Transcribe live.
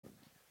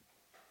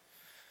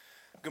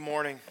Good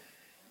morning.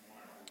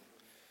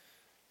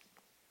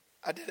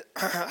 I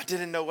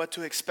didn't know what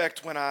to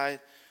expect when I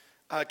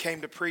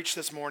came to preach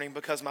this morning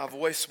because my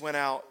voice went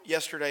out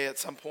yesterday at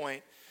some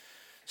point.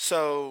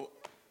 So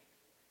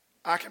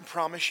I can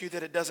promise you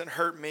that it doesn't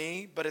hurt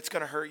me, but it's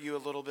going to hurt you a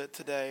little bit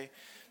today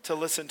to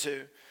listen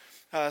to.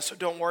 So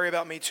don't worry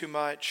about me too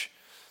much.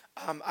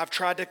 I've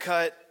tried to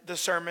cut the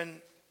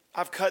sermon.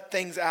 I've cut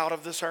things out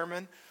of the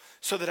sermon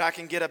so that I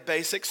can get a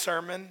basic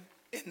sermon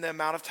in the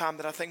amount of time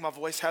that I think my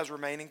voice has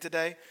remaining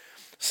today.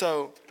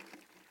 So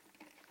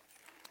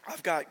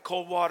I've got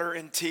cold water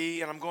and tea,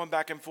 and I'm going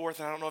back and forth,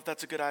 and I don't know if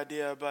that's a good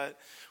idea, but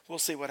we'll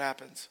see what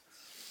happens.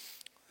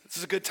 This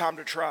is a good time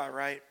to try,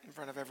 right, in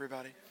front of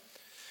everybody.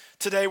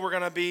 Today we're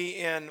going to be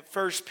in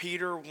 1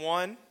 Peter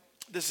 1.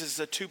 This is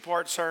a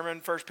two-part sermon,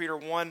 1 Peter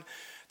 1,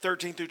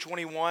 13 through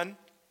 21.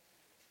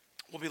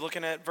 We'll be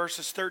looking at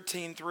verses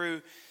 13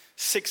 through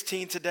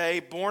 16 today.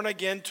 Born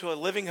again to a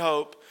living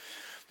hope,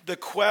 the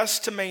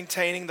quest to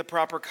maintaining the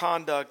proper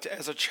conduct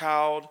as a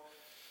child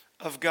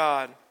of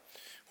God.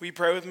 Will you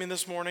pray with me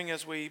this morning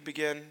as we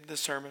begin this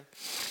sermon?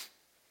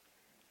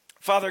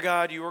 Father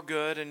God, you are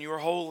good and you are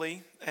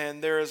holy,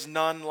 and there is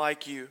none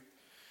like you.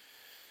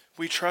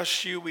 We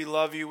trust you, we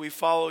love you, we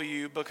follow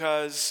you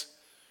because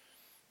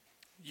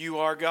you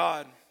are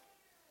God.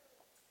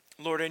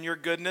 Lord, in your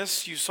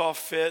goodness, you saw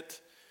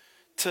fit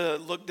to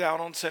look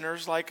down on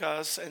sinners like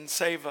us and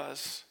save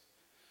us.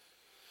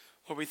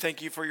 Lord, we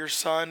thank you for your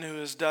Son who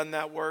has done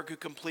that work, who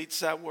completes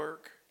that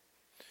work.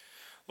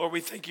 Lord, we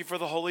thank you for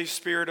the Holy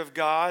Spirit of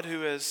God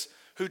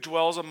who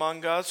dwells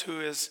among us,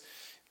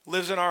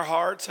 lives in our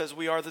hearts as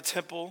we are the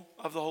temple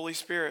of the Holy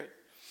Spirit.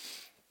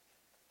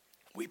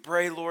 We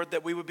pray, Lord,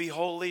 that we would be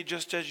holy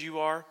just as you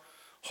are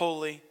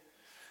holy,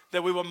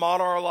 that we would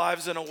model our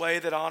lives in a way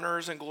that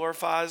honors and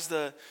glorifies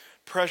the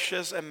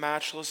precious and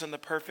matchless and the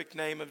perfect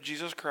name of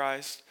Jesus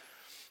Christ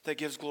that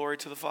gives glory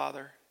to the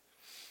Father.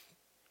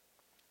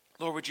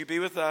 Lord, would you be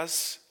with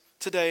us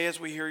today as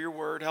we hear your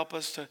word? Help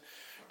us to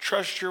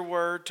trust your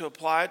word, to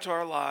apply it to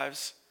our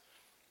lives,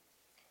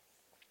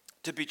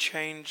 to be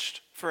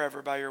changed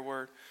forever by your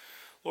word.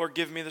 Lord,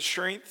 give me the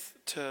strength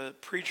to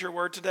preach your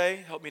word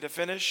today. Help me to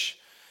finish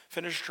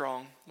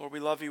strong. Lord, we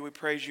love you. We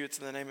praise you. It's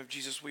in the name of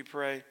Jesus we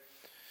pray.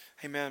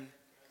 Amen.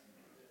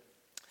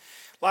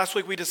 Last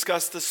week we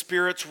discussed the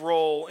Spirit's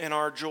role in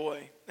our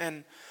joy.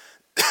 And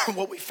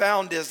what we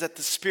found is that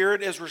the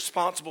Spirit is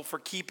responsible for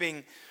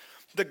keeping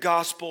the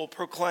gospel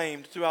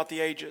proclaimed throughout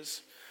the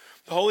ages.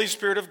 The Holy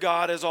Spirit of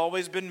God has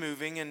always been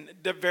moving in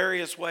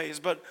various ways,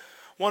 but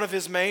one of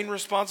his main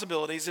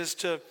responsibilities is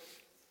to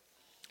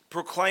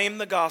proclaim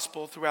the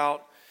gospel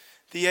throughout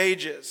the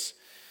ages.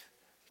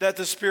 That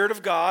the Spirit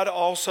of God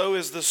also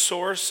is the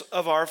source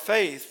of our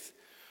faith,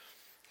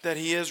 that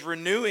he is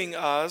renewing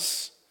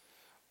us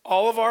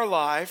all of our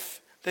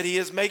life, that he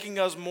is making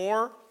us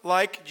more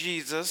like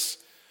Jesus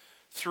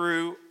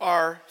through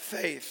our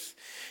faith.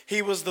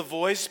 He was the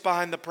voice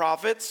behind the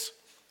prophets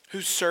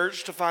who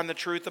searched to find the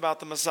truth about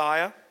the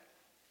Messiah,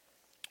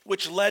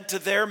 which led to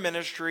their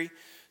ministry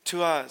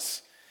to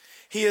us.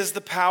 He is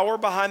the power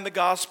behind the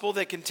gospel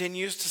that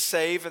continues to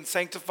save and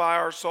sanctify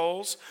our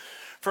souls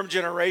from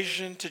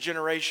generation to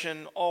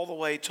generation all the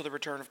way to the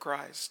return of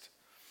Christ.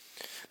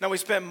 Now, we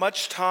spent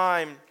much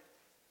time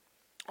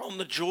on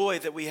the joy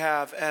that we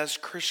have as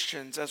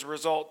Christians as a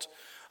result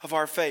of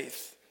our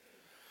faith.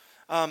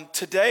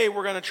 Today,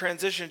 we're going to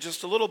transition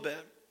just a little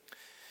bit.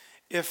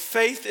 If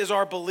faith is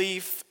our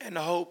belief and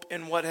hope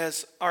in what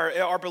has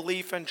our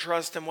belief and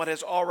trust in what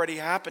has already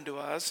happened to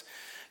us,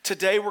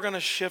 today we're going to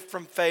shift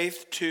from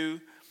faith to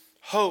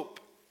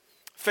hope.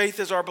 Faith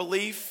is our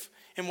belief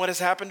in what has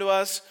happened to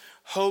us.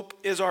 Hope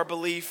is our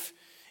belief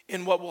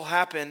in what will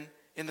happen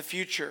in the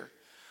future.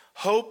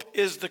 Hope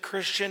is the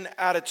Christian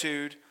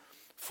attitude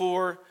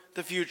for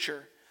the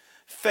future.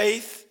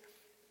 Faith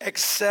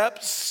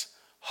accepts,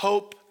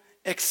 hope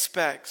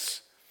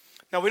expects.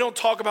 Now, we don't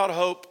talk about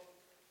hope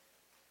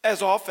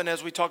as often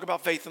as we talk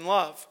about faith and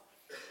love.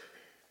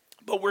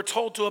 But we're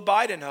told to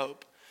abide in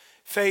hope.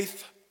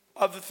 Faith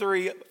of the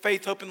three,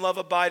 faith, hope, and love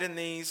abide in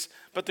these,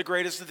 but the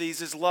greatest of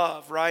these is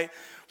love, right?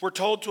 We're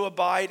told to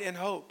abide in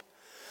hope.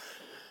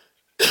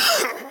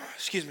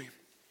 Excuse me.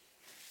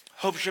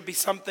 Hope should be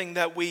something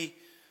that we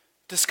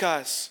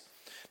discuss.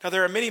 Now,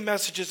 there are many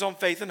messages on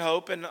faith and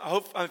hope, and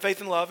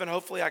faith and love, and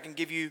hopefully I can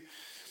give you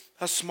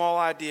a small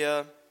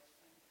idea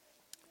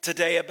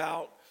today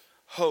about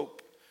hope.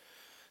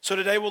 So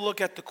today we'll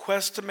look at the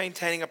quest to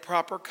maintaining a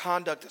proper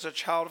conduct as a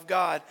child of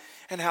God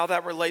and how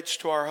that relates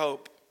to our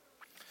hope.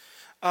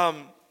 I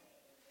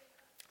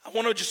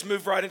want to just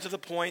move right into the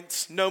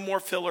points. No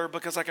more filler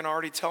because I can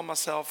already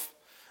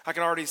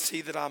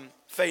see that I'm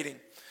fading.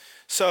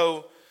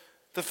 So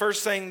the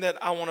first thing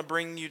that I want to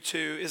bring you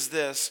to is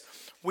this.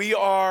 We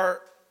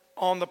are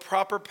on the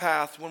proper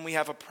path when we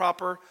have a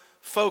proper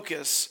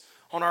focus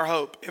on our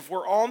hope. If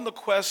we're on the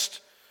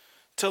quest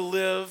to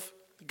live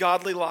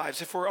godly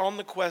lives, if we're on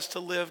the quest to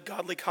live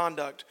godly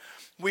conduct,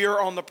 we are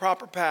on the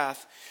proper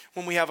path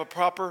when we have a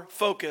proper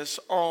focus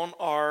on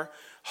our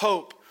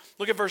hope.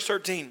 Look at verse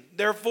 13.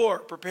 Therefore,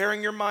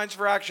 preparing your minds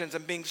for actions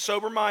and being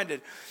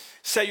sober-minded,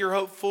 set your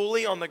hope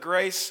fully on the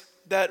grace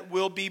that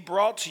will be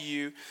brought to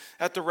you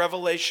at the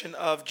revelation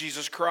of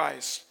Jesus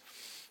Christ.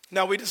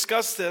 Now, we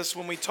discussed this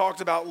when we talked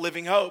about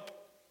living hope,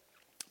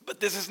 but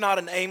this is not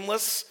an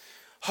aimless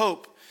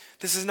hope.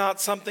 This is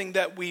not something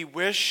that we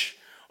wish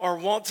or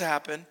want to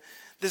happen.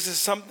 This is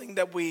something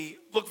that we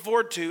look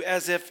forward to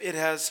as if it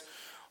has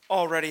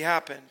already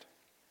happened.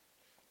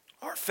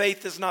 Our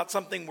faith is not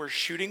something we're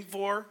shooting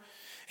for.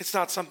 It's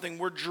not something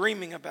we're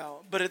dreaming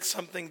about, but it's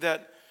something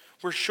that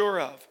we're sure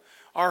of.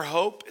 Our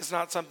hope is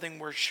not something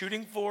we're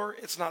shooting for.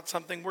 It's not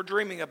something we're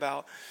dreaming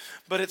about,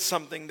 but it's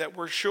something that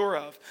we're sure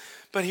of.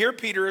 But here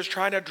Peter is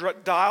trying to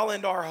dial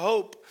into our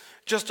hope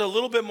just a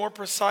little bit more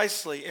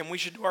precisely, and we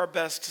should do our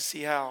best to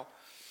see how.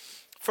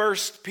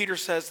 First, Peter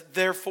says,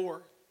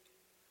 therefore.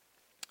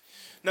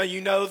 Now, you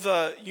know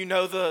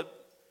the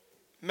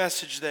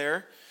message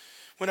there.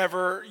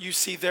 Whenever you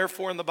see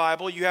therefore in the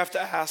Bible, you have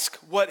to ask,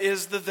 what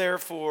is the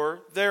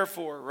therefore,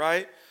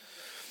 right?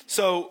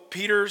 So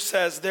Peter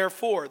says,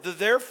 therefore. The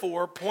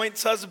therefore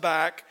points us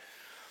back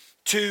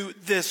to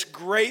this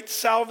great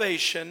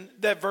salvation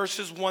that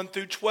verses 1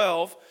 through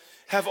 12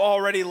 have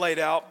already laid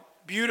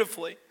out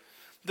beautifully.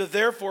 The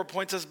therefore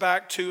points us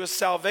back to a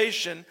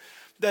salvation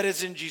that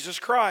is in Jesus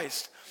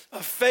Christ,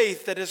 a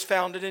faith that is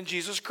founded in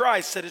Jesus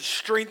Christ, that is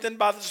strengthened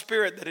by the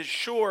Spirit, that is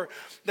sure,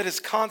 that is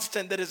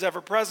constant, that is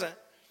ever present.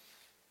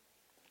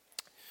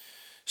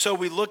 So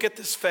we look at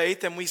this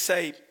faith and we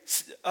say,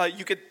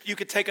 you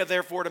could take a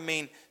therefore to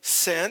mean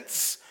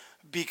since,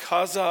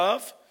 because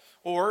of,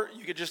 or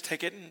you could just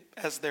take it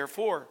as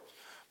therefore.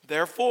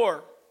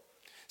 Therefore,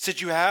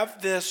 since you have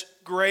this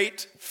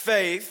great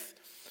faith,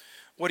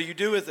 what do you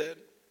do with it?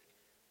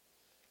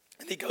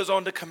 And he goes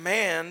on to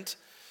command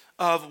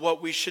of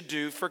what we should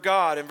do for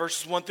God. In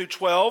verses 1 through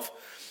 12,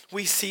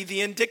 we see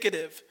the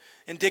indicative.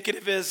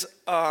 Indicative is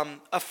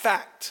a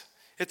fact.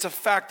 It's a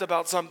fact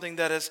about something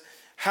that has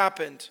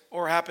happened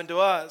or happened to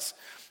us,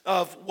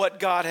 of what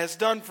God has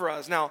done for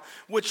us. Now,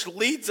 which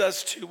leads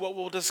us to what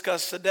we'll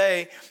discuss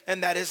today,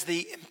 and that is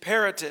the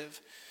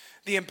imperative.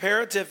 The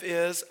imperative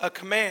is a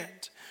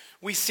command.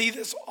 We see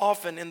this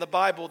often in the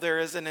Bible. There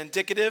is an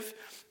indicative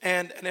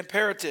and an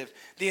imperative.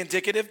 The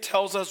indicative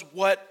tells us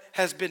what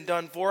has been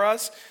done for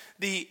us.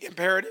 The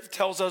imperative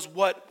tells us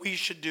what we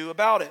should do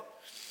about it.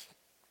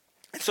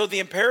 And so the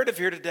imperative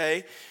here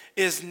today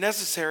is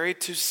necessary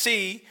to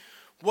see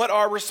what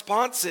our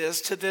response is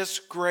to this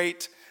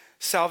great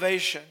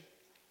salvation.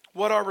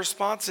 What our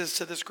response is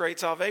to this great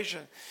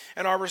salvation.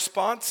 And our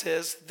response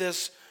is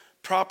this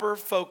proper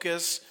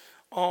focus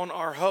on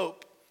our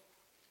hope.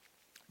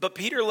 But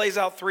Peter lays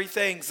out three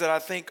things that I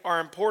think are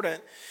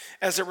important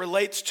as it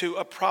relates to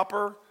a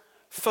proper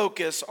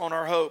focus on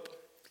our hope.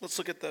 Let's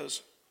look at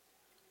those.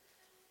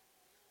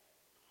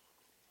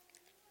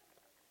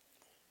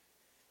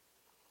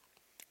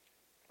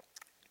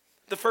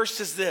 The first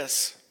is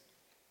this.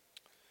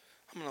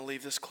 I'm going to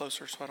leave this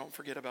closer so I don't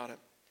forget about it.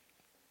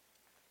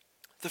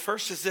 The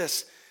first is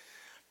this.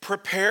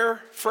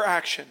 Prepare for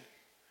action.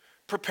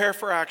 Prepare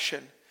for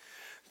action.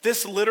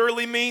 This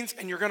literally means,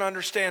 and you're going to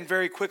understand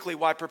very quickly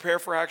why prepare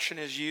for action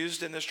is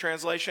used in this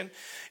translation.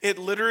 It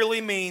literally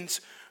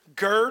means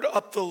gird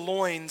up the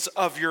loins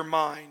of your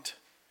mind.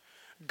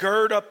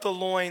 Gird up the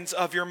loins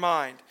of your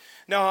mind.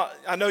 Now,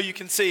 I know you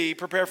can see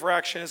prepare for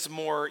action is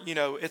more,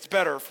 it's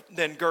better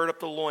than gird up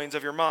the loins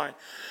of your mind.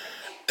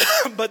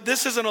 But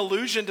this is an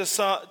allusion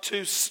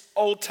to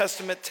Old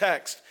Testament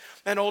text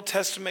and Old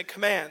Testament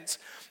commands.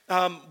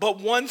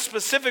 But one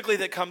specifically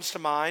that comes to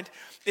mind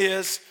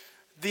is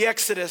the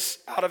Exodus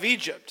out of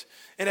Egypt.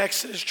 In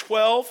Exodus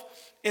 12,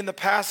 in the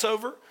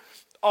Passover,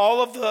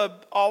 all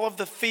of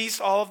the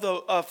feast, all of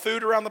the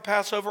food around the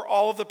Passover,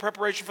 all of the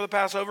preparation for the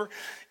Passover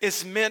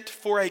is meant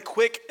for a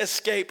quick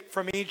escape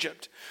from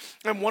Egypt.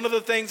 And one of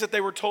the things that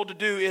they were told to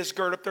do is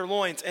gird up their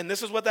loins. And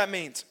this is what that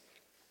means.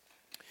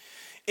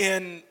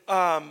 In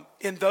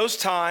those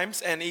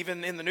times, and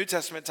even in the New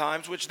Testament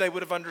times, which they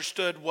would have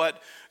understood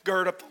what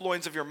gird up the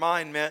loins of your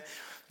mind meant,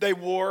 they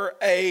wore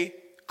a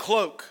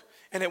cloak,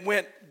 and it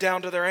went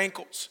down to their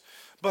ankles.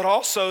 But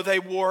also they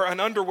wore an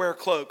underwear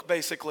cloak,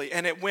 basically,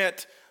 and it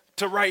went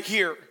to right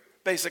here,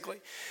 basically.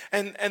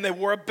 And they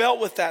wore a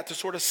belt with that to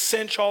sort of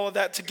cinch all of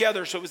that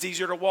together so it was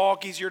easier to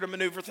walk, easier to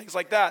maneuver, things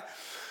like that.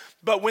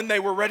 But when they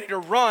were ready to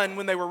run,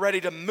 when they were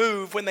ready to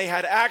move, when they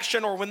had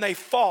action or when they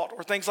fought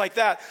or things like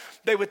that,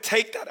 they would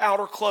take that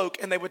outer cloak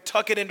and they would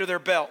tuck it into their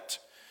belt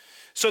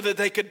so that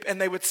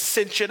they would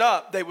cinch it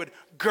up. They would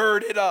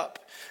gird it up.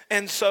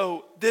 And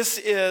so this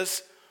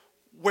is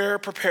where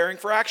preparing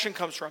for action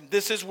comes from.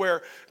 This is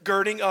where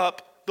girding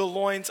up the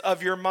loins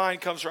of your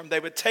mind comes from. They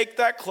would take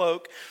that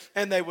cloak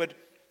and they would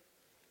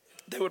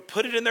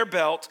put it in their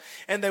belt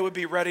and they would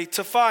be ready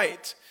to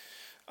fight,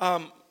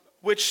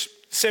 which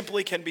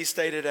simply can be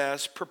stated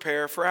as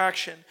prepare for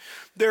action.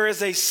 There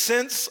is a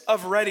sense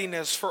of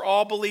readiness for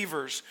all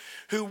believers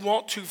who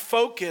want to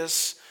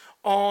focus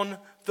on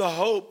the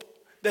hope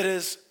that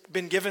has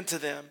been given to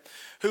them,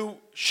 who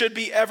should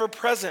be ever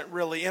present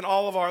really in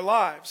all of our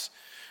lives.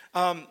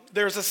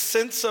 There's a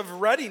sense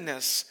of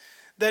readiness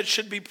that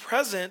should be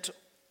present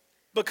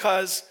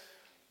because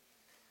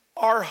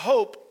our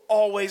hope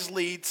always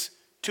leads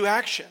to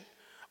action.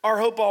 Our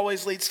hope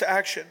always leads to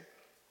action.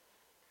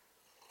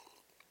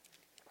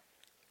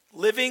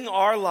 Living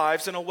our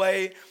lives in a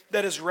way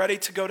that is ready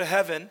to go to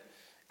heaven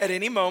at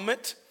any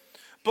moment,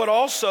 but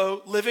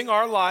also living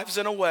our lives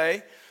in a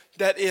way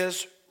that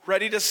is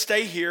ready to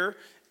stay here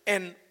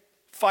and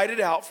fight it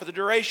out for the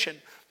duration.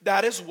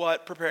 That is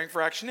what preparing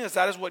for action is.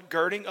 That is what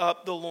girding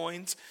up the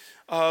loins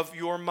of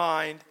your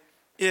mind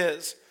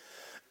is.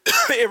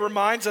 It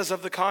reminds us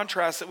of the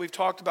contrast that we've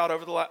talked about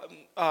over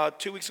the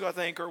 2 weeks ago, I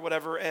think, or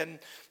whatever, and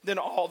then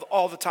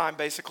all the time,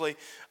 basically,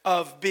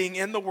 of being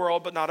in the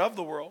world but not of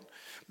the world.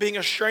 Being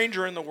a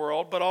stranger in the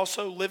world, but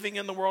also living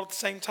in the world at the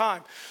same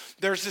time.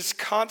 There's this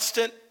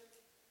constant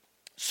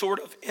sort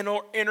of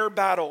inner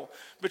battle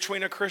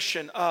between a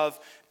Christian of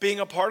being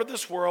a part of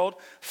this world,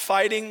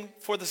 fighting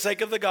for the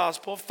sake of the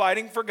gospel,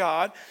 fighting for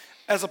God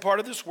as a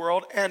part of this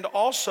world, and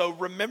also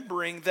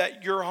remembering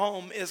that your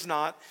home is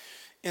not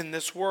in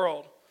this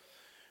world.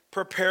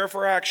 Prepare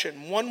for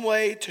action. One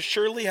way to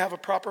surely have a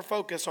proper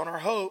focus on our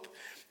hope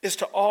is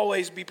to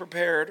always be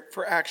prepared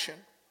for action.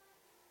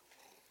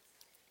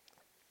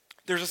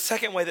 There's a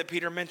second way that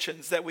Peter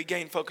mentions that we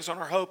gain focus on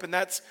our hope, and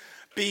that's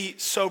be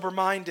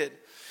sober-minded.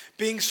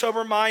 Being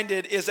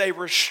sober-minded is a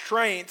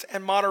restraint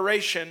and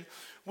moderation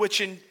which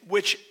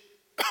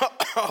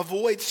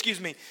avoids,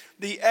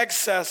 the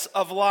excess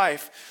of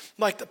life,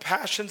 like the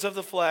passions of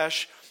the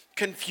flesh,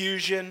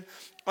 confusion,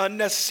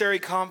 unnecessary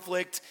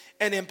conflict,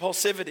 and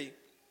impulsivity.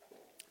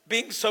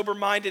 Being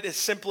sober-minded is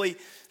simply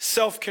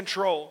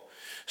self-control.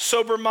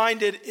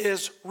 Sober-minded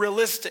is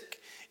realistic.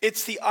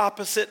 It's the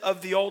opposite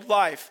of the old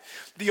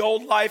life. The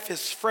old life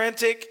is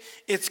frantic,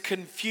 it's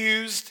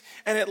confused,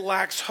 and it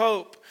lacks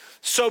hope.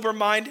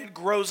 Sober-minded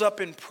grows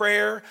up in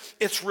prayer,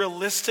 it's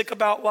realistic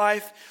about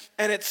life,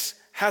 and it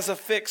has a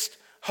fixed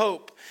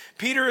hope.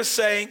 Peter is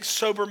saying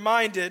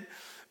sober-minded,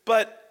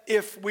 but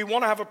if we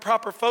want to have a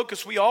proper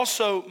focus, we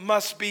also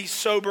must be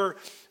sober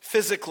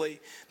physically.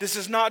 This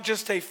is not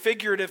just a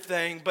figurative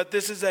thing, but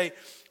this is a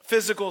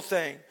physical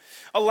thing.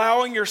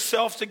 Allowing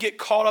yourself to get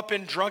caught up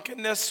in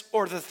drunkenness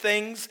or the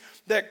things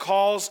that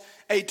cause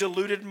a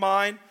deluded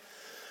mind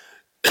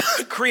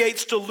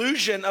creates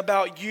delusion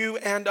about you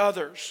and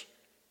others.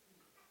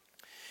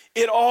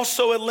 It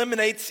also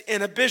eliminates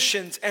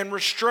inhibitions and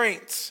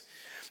restraints.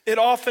 It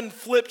often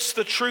flips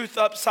the truth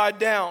upside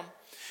down.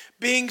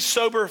 Being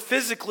sober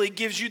physically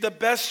gives you the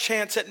best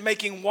chance at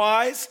making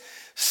wise,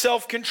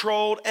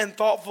 self-controlled, and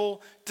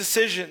thoughtful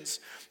decisions.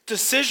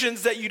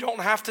 Decisions that you don't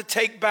have to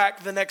take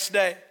back the next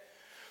day.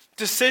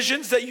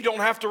 Decisions that you don't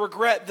have to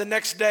regret the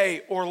next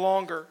day or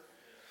longer.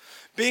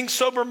 Being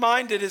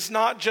sober-minded is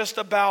not just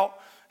about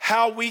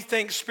how we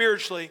think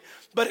spiritually,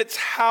 but it's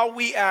how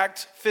we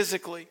act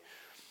physically.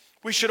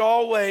 We should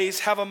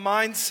always have a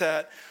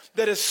mindset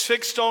that is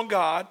fixed on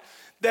God,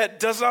 that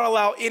does not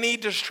allow any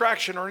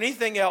distraction or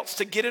anything else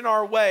to get in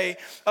our way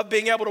of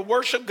being able to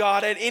worship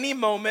God at any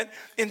moment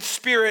in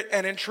spirit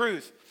and in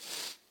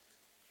truth.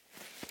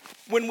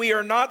 When we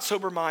are not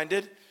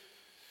sober-minded,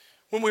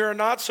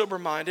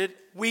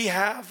 we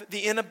have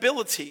the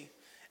inability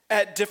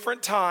at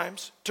different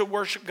times to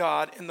worship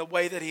God in the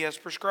way that He has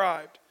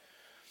prescribed.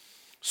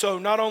 So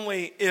not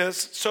only is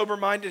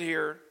sober-minded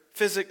here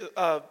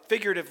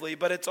figuratively,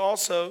 but it's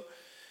also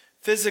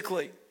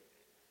physically.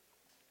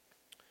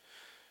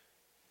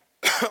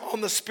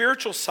 On the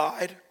spiritual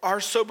side, our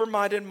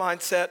sober-minded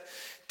mindset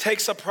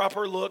takes a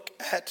proper look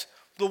at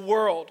the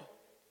world.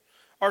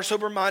 Our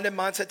sober-minded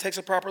mindset takes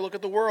a proper look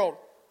at the world.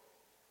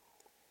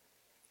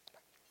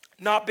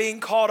 Not being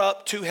caught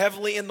up too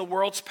heavily in the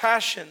world's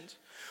passions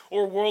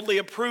or worldly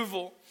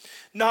approval.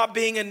 Not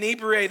being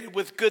inebriated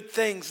with good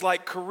things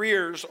like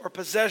careers or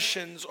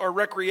possessions or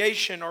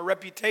recreation or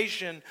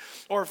reputation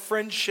or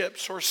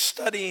friendships or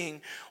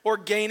studying or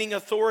gaining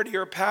authority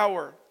or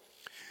power.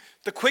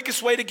 The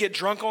quickest way to get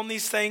drunk on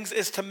these things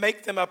is to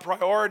make them a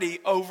priority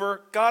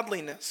over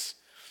godliness.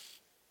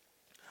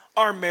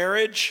 Our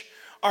marriage,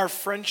 our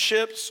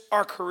friendships,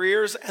 our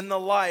careers, and the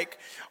like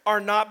are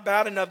not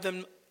bad enough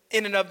in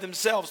and of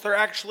themselves. They're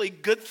actually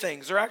good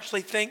things. They're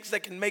actually things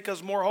that can make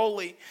us more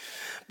holy.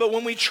 But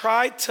when we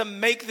try to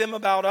make them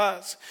about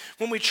us,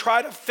 when we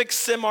try to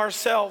fix them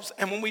ourselves,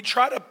 and when we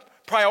try to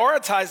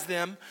prioritize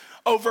them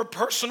over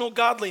personal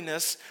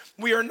godliness,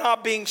 we are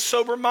not being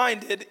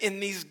sober-minded in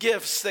these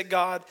gifts that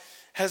God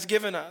has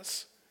given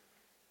us.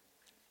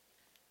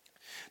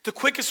 The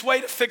quickest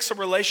way to fix a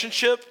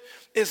relationship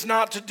is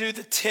not to do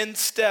the 10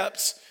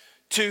 steps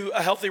to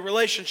a healthy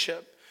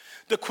relationship.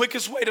 The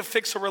quickest way to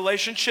fix a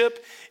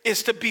relationship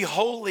is to be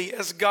holy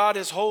as God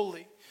is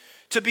holy.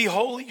 To be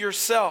holy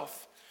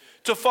yourself.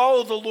 To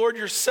follow the Lord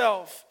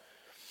yourself.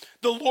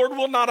 The Lord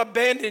will not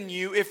abandon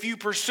you if you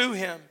pursue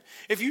Him.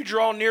 If you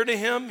draw near to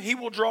Him, He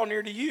will draw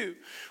near to you.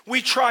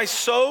 We try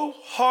so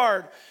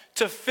hard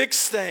to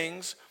fix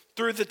things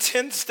through the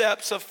 10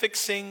 steps of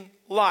fixing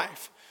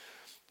life,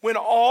 when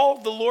all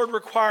the Lord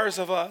requires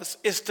of us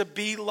is to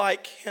be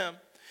like Him.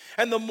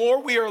 And the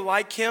more we are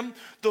like him,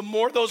 the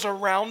more those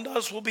around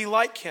us will be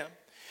like him.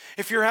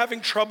 If you're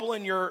having trouble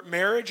in your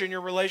marriage and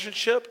your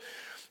relationship,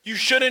 you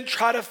shouldn't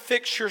try to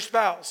fix your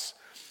spouse.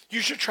 You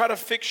should try to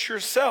fix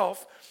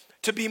yourself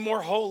to be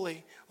more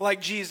holy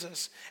like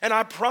Jesus. And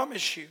I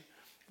promise you,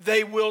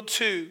 they will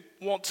too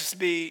want to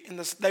be in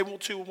this, they will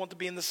too want to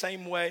be in the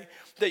same way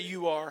that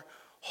you are,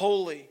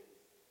 holy.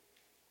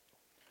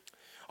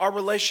 Our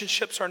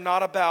relationships are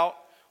not about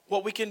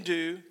what we can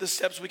do, the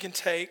steps we can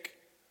take,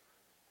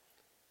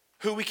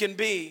 who we can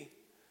be,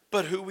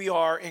 but who we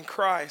are in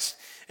Christ.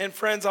 And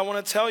friends, I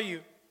want to tell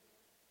you,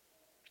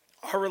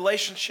 our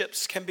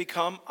relationships can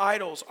become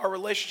idols. Our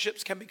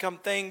relationships can become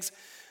things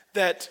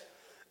that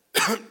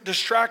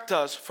distract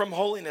us from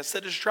holiness,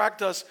 that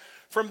distract us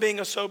from being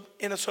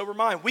in a sober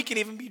mind. We can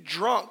even be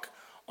drunk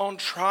on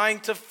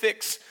trying to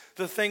fix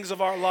the things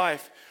of our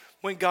life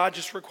when God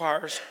just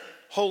requires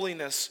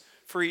holiness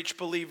for each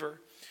believer.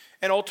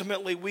 And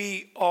ultimately,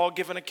 we all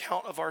give an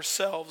account of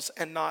ourselves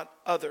and not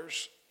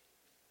others.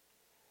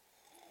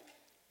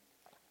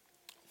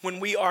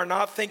 When we are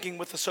not thinking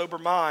with a sober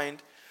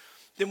mind,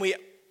 then we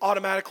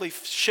automatically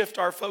shift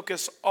our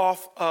focus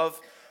off of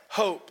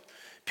hope.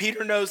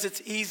 Peter knows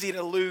it's easy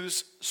to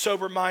lose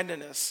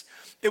sober-mindedness.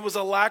 It was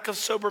a lack of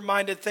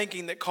sober-minded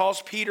thinking that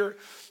caused Peter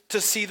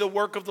to see the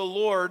work of the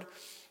Lord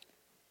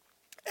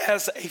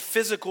as a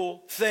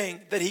physical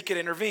thing that he could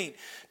intervene.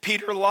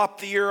 Peter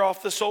lopped the ear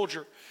off the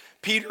soldier.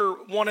 Peter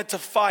wanted to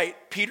fight.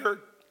 Peter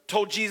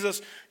told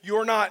Jesus,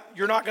 you're not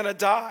going to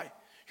die.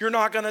 You're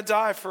not going to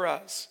die for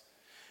us.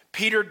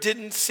 Peter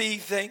didn't see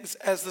things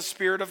as the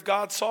Spirit of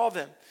God saw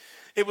them.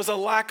 It was a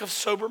lack of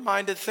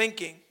sober-minded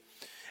thinking.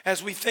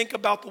 As we think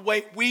about the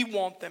way we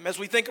want them, as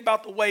we think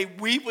about the way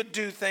we would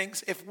do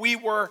things if we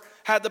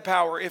had the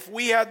power, if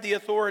we had the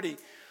authority,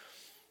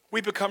 we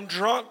become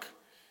drunk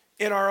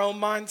in our own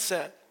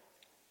mindset.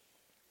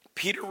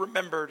 Peter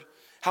remembered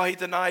how he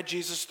denied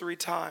Jesus 3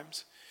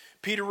 times.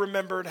 Peter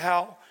remembered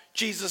how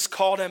Jesus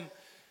called him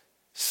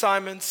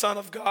Simon, son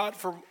of God,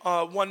 for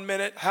 1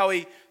 minute, how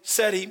he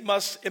said it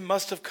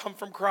must have come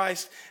from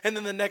Christ, and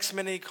then the next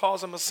minute he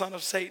calls him a son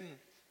of Satan.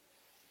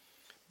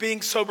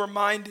 Being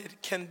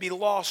sober-minded can be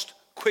lost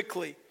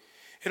quickly.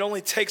 It only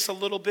takes a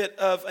little bit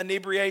of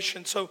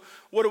inebriation. So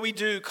what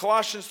do?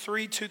 Colossians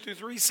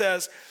 3:2-3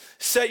 says,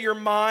 set your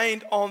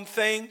mind on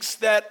things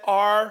that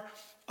are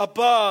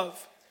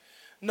above,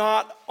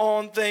 not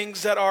on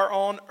things that are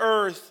on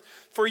earth.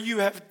 For you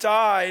have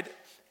died,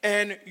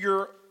 and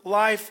your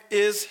life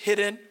is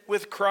hidden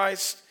with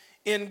Christ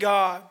in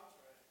God.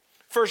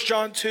 1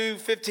 John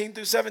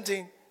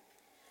 2:15-17.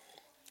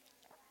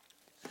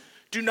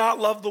 Do not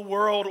love the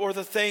world or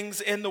the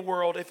things in the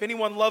world. If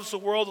anyone loves the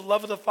world, the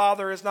love of the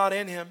Father is not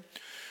in him.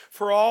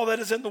 For all that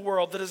is in the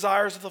world, the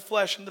desires of the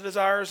flesh and the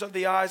desires of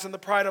the eyes and the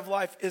pride of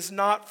life is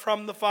not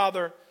from the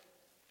Father,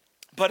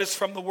 but is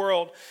from the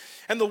world.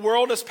 And the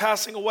world is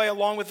passing away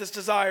along with its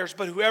desires,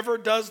 but whoever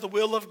does the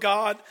will of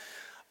God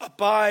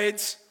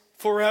abides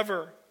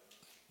forever.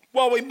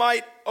 While we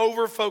might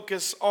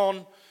over-focus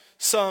on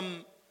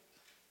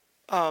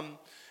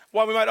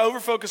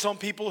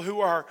people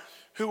who are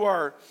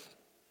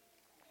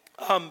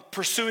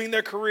pursuing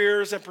their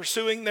careers and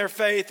pursuing their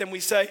faith, and we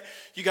say,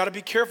 you got to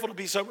be careful to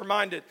be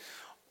sober-minded.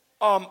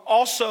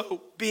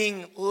 Also,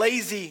 being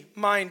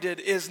lazy-minded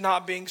is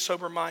not being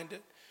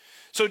sober-minded.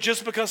 So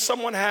just because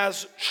someone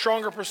has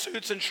stronger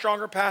pursuits and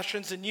stronger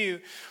passions than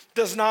you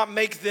does not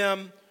make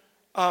them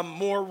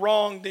more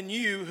wrong than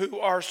you, who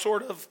are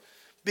sort of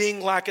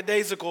being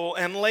lackadaisical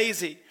and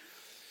lazy.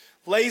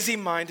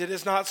 Lazy-minded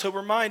is not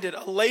sober-minded.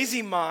 A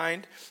lazy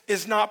mind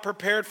is not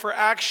prepared for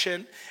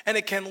action, and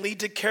it can lead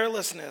to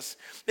carelessness.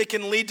 It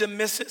can lead to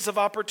misses of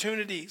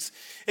opportunities.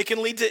 It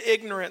can lead to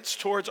ignorance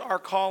towards our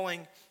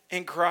calling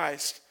in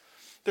Christ.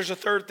 There's a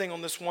third thing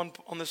on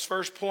this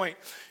first point.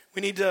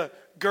 We need to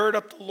gird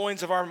up the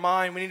loins of our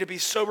mind. We need to be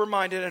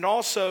sober-minded, and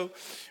also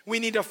we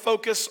need to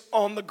focus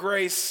on the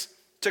grace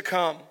to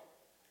come.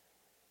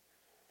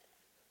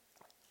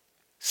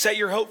 Set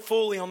your hope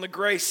fully on the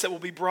grace that will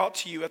be brought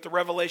to you at the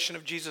revelation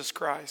of Jesus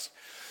Christ.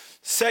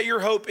 Set your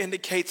hope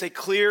indicates a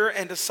clear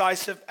and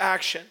decisive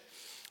action.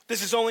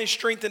 This is only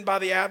strengthened by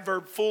the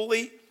adverb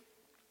fully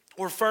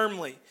or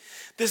firmly.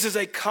 This is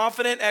a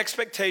confident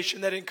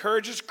expectation that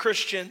encourages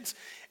Christians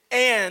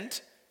and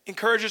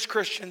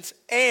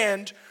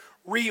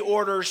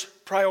reorders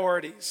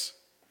priorities.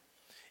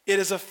 It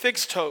is a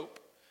fixed hope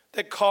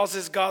that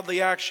causes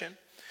godly action.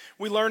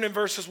 We learn in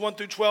verses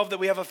 1-12 that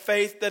we have a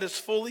faith that is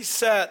fully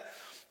set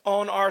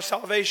on our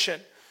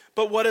salvation.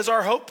 But what is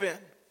our hope in?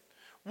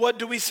 What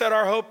do we set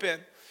our hope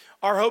in?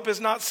 Our hope is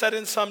not set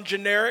in some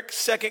generic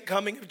second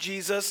coming of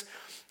Jesus.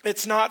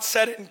 It's not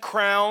set in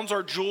crowns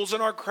or jewels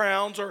in our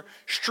crowns or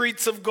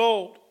streets of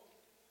gold.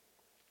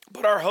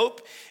 But our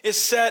hope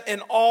is set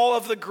in all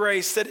of the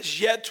grace that is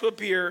yet to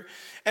appear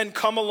and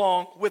come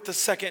along with the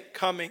second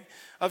coming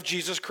of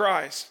Jesus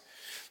Christ.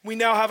 We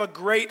now have a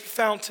great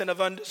fountain of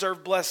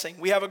undeserved blessing.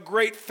 We have a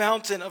great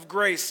fountain of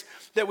grace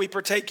that we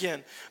partake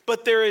in.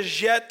 But there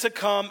is yet to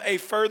come a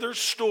further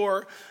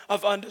store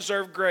of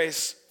undeserved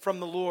grace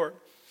from the Lord.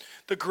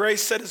 The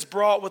grace that is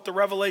brought with the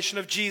revelation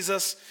of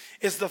Jesus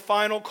is the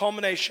final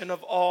culmination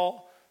of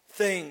all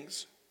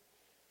things.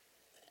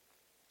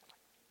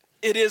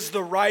 It is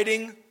the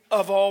righting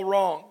of all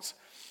wrongs.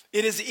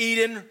 It is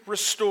Eden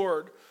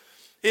restored.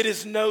 It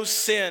is no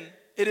sin.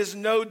 It is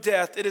no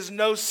death. It is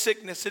no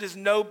sickness. It is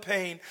no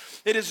pain.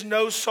 It is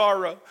no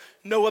sorrow,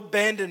 no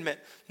abandonment,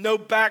 no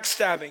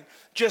backstabbing,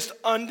 just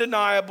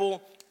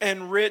undeniable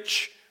and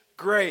rich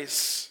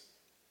grace.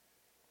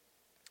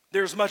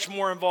 There's much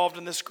more involved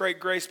in this great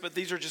grace, but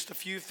these are just a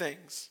few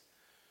things.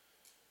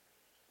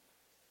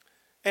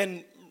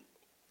 And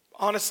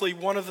honestly,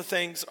 one of the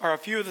things, or a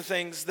few of the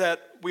things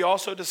that we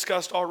also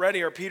discussed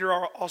already, or Peter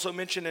also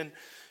mentioned in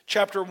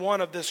chapter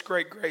 1 of this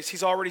great grace.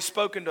 He's already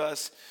spoken to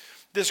us.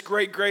 This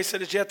great grace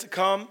that is yet to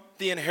come,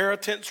 the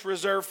inheritance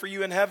reserved for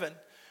you in heaven.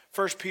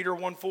 1 Peter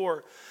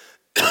 1:4.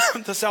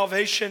 The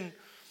salvation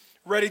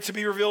ready to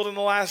be revealed in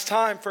the last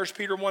time. 1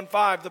 Peter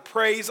 1:5. The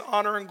praise,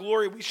 honor, and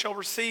glory we shall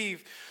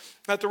receive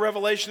at the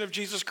revelation of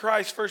Jesus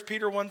Christ. 1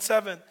 Peter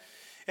 1:7.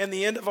 And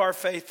the end of our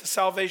faith, the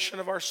salvation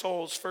of our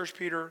souls. 1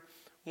 Peter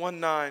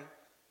 1:9.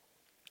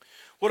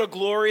 What a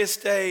glorious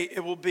day it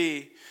will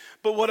be.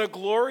 But what a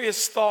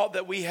glorious thought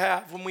that we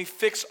have when we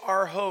fix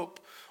our hope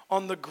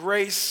on the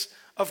grace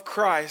of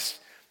Christ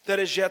that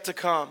is yet to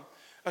come.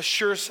 A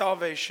sure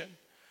salvation.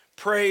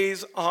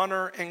 Praise,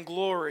 honor, and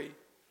glory.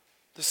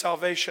 The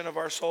salvation of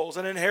our souls.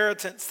 An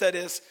inheritance that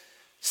is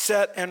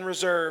set and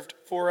reserved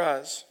for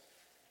us.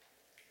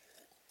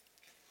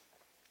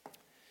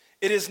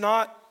 It's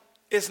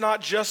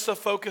not just the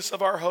focus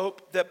of our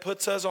hope that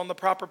puts us on the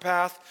proper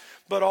path,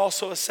 but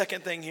also a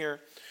second thing here.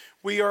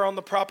 We are on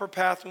the proper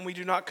path when we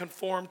do not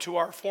conform to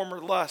our former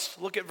lust.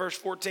 Look at verse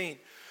 14.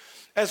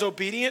 As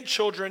obedient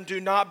children,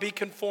 do not be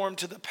conformed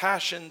to the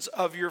passions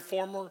of your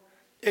former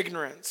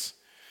ignorance.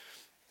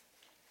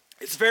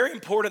 It's very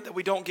important that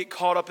we don't get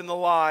caught up in the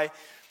lie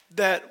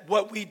that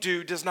what we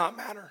do does not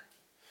matter.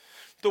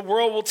 The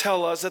world will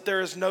tell us that there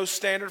is no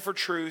standard for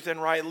truth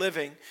and right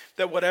living,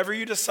 that whatever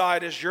you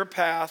decide is your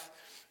path,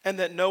 and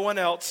that no one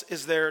else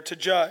is there to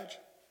judge.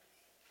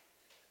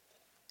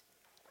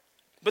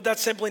 But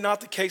that's simply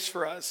not the case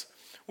for us.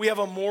 We have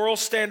a moral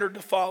standard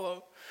to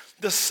follow.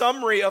 The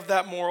summary of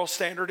that moral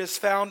standard is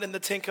found in the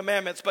Ten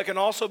Commandments, but can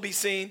also be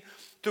seen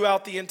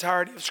throughout the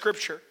entirety of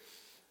Scripture.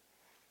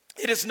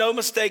 It is no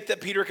mistake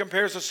that Peter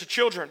compares us to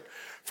children.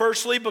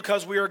 Firstly,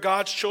 because we are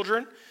God's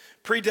children,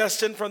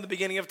 predestined from the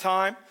beginning of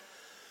time.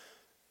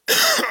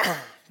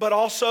 But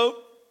also,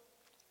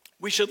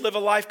 we should live a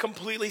life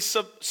completely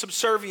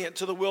subservient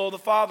to the will of the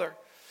Father.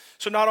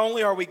 So not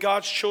only are we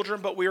God's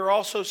children, but we are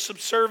also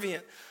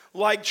subservient,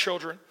 like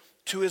children,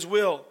 to his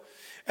will.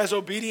 As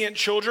obedient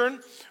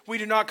children, we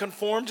do not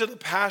conform to the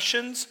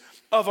passions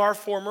of our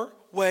former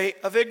way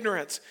of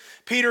ignorance.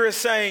 Peter is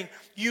saying,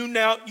 you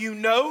now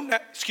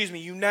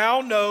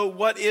know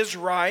what is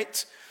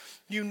right.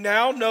 You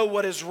now know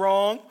what is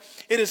wrong.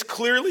 It is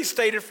clearly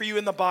stated for you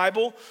in the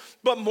Bible,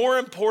 but more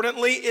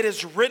importantly, it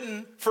is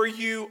written for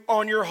you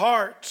on your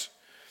heart.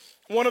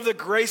 One of the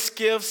grace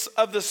gifts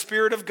of the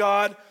Spirit of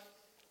God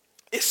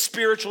is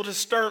spiritual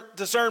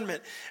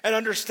discernment and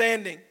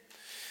understanding.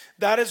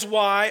 That is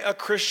why a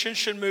Christian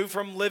should move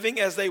from living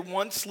as they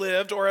once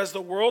lived or as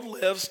the world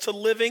lives to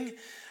living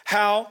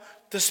how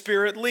the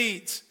Spirit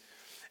leads.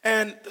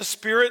 And the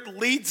Spirit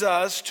leads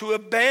us to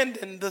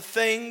abandon the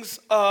things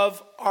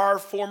of our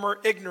former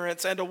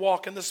ignorance and to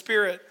walk in the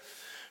Spirit.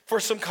 For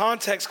some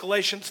context,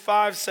 Galatians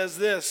 5 says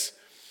this,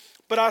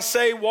 "But I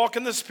say, walk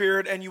in the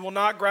Spirit, and you will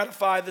not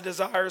gratify the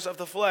desires of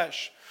the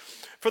flesh.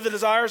 For the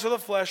desires of the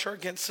flesh are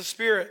against the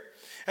Spirit,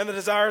 and the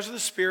desires of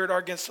the Spirit are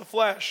against the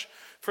flesh.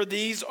 For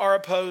these are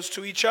opposed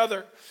to each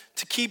other,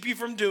 to keep you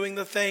from doing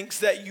the things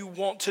that you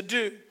want to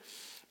do.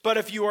 But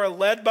if you are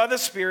led by the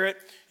Spirit,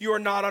 you are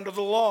not under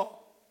the law.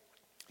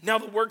 Now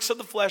the works of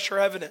the flesh are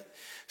evident: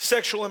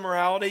 sexual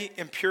immorality,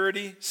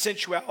 impurity,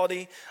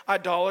 sensuality,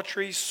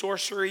 idolatry,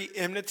 sorcery,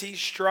 enmity,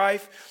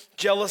 strife,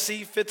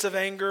 jealousy, fits of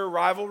anger,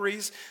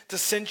 rivalries,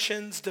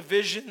 dissensions,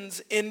 divisions,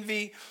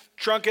 envy,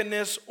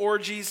 drunkenness,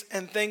 orgies,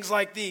 and things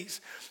like these.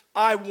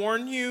 I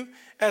warn you,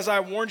 as I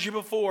warned you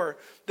before,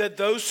 that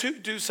those who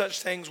do such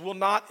things will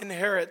not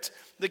inherit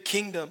the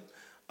kingdom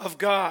of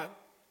God."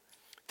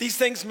 These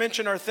things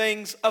mentioned are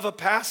things of a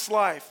past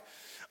life,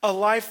 a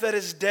life that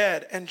is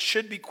dead and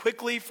should be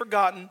quickly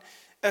forgotten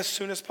as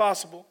soon as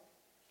possible.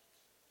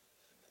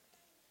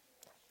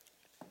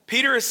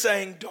 Peter is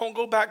saying, don't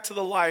go back to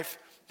the life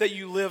that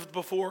you lived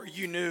before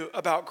you knew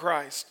about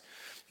Christ.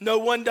 No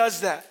one does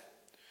that.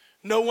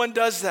 No one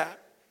does that.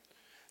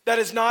 That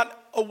is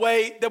not a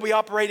way that we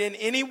operate in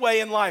any way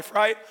in life,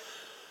 right?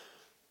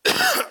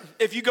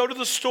 If you go to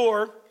the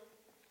store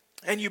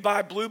and you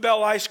buy Blue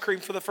Bell ice cream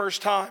for the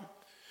first time,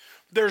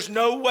 there's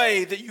no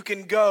way that you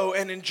can go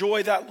and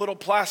enjoy that little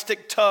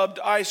plastic tubbed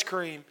ice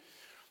cream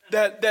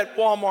that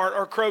Walmart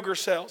or Kroger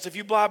sells. If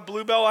you buy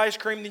Blue Bell ice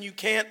cream, then you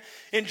can't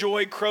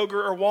enjoy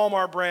Kroger or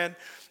Walmart brand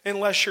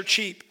unless you're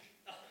cheap.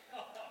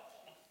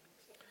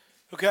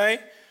 Okay?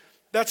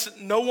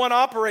 No one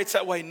operates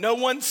that way. No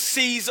one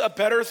sees a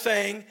better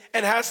thing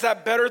and has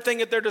that better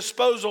thing at their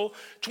disposal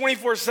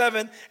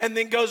 24/7 and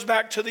then goes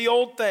back to the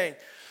old thing.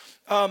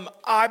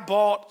 I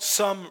bought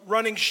some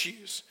running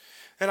shoes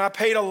and I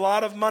paid a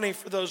lot of money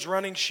for those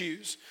running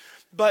shoes.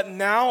 But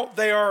now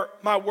they are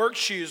my work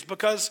shoes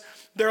because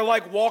they're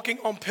like walking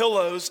on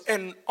pillows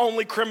and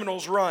only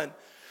criminals run.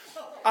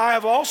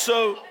 I've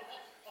also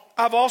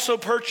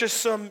purchased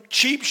some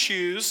cheap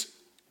shoes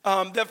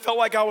that felt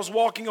like I was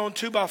walking on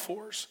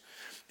 2x4s.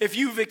 If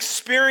you've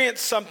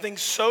experienced something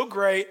so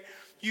great,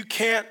 you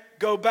can't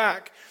go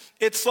back.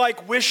 It's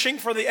like wishing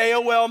for the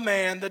AOL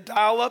man, the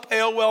dial-up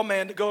AOL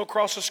man, to go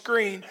across the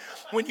screen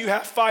when you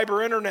have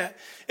fiber internet.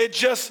 It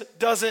just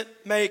doesn't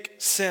make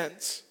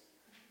sense.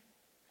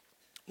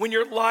 When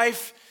your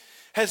life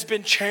has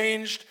been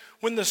changed,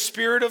 when the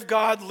Spirit of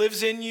God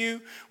lives in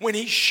you, when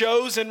He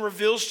shows and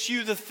reveals to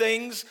you the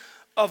things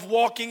of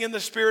walking in the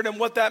Spirit and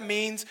what that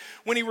means,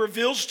 when He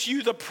reveals to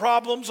you the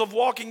problems of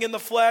walking in the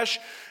flesh,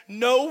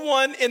 no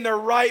one in their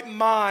right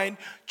mind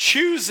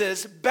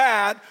chooses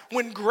bad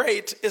when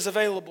great is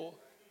available.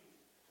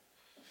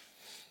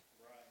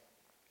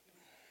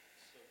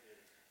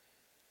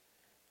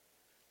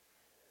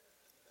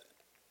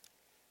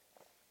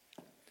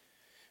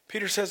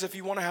 Peter says if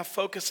you want to have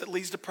focus that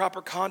leads to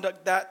proper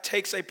conduct, that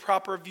takes a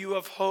proper view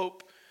of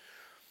hope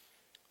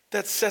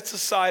that sets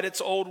aside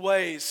its old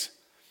ways.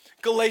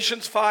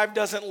 Galatians 5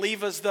 doesn't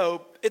leave us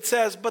though. It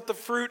says, but the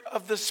fruit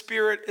of the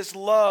Spirit is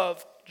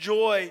love,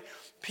 joy,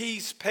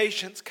 peace,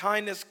 patience,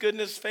 kindness,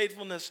 goodness,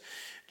 faithfulness,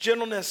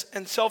 gentleness,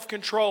 and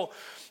self-control.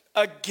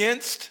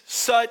 Against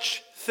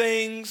such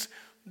things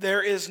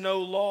there is no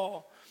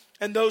law.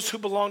 And those who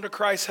belong to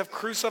Christ have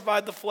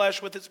crucified the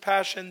flesh with its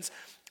passions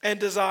and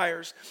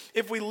desires.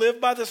 If we live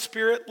by the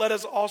Spirit, let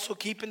us also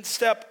keep in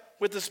step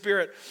with the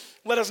Spirit.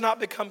 Let us not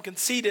become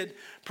conceited,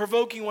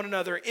 provoking one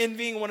another,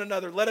 envying one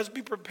another. Let us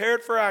be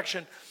prepared for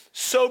action,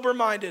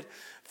 sober-minded,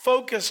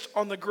 focused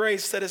on the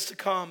grace that is to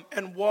come,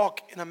 and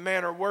walk in a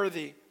manner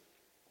worthy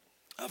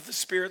of the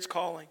Spirit's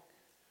calling.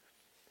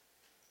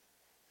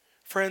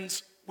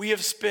 Friends, we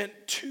have spent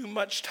too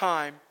much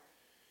time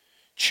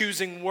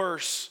choosing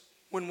worse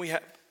when we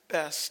have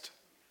best.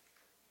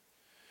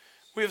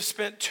 We have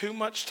spent too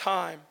much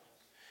time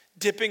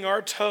dipping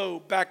our toe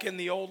back in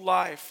the old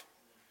life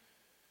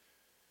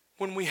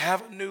when we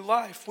have a new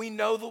life. We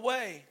know the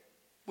way.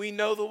 We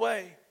know the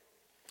way.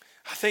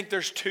 I think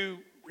there's two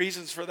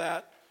reasons for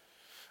that.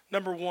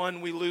 Number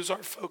one, we lose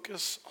our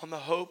focus on the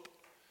hope.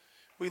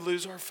 We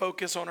lose our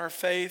focus on our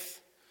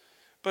faith.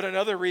 But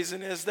another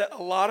reason is that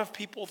a lot of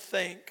people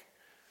think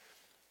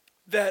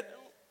that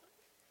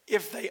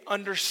if they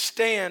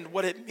understand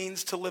what it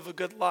means to live a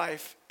good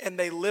life and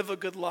they live a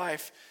good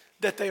life,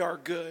 that they are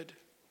good.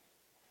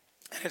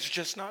 And it's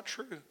just not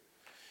true.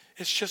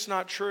 It's just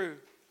not true.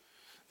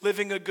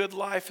 Living a good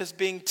life is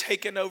being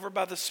taken over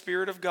by the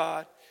Spirit of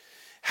God,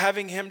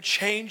 having Him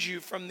change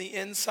you from the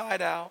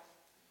inside out,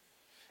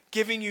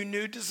 giving you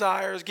new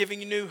desires,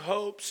 giving you new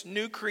hopes,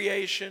 new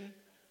creation,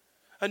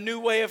 a new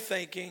way of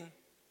thinking,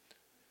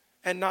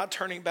 and not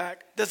turning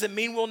back. Does it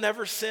mean we'll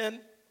never sin?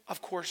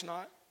 Of course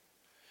not.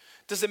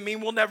 Does it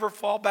mean we'll never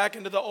fall back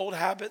into the old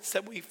habits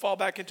that we fall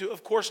back into?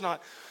 Of course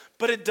not.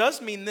 But it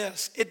does mean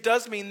this. It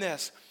does mean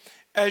this.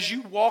 As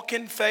you walk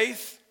in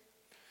faith,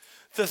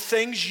 the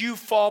things you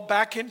fall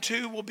back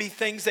into will be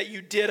things that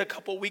you did a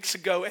couple weeks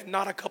ago and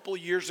not a couple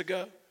years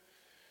ago.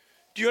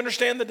 Do you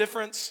understand the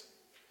difference?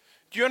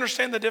 Do you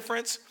understand the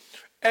difference?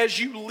 As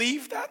you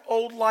leave that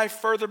old life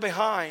further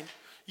behind,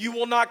 you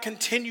will not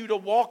continue to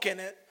walk in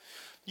it.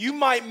 You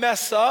might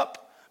mess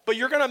up, but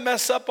you're going to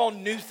mess up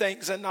on new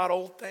things and not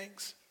old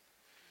things.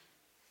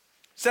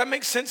 Does that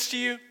make sense to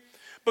you?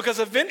 Because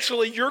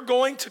eventually you're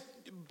going to,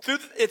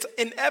 it's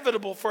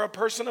inevitable for a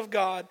person of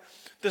God,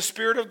 the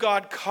Spirit of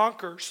God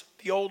conquers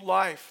the old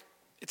life.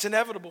 It's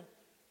inevitable.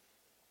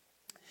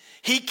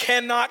 He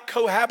cannot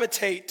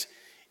cohabitate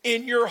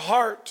in your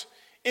heart,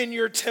 in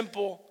your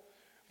temple,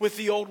 with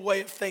the old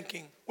way of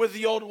thinking, with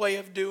the old way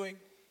of doing.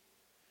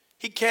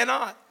 He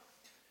cannot.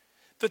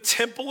 The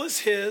temple is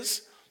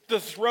His,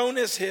 the throne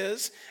is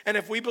His, and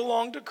if we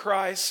belong to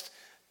Christ,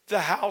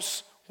 the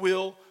house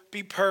will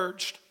be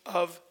purged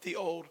of the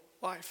old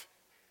life.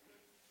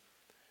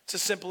 It's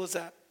as simple as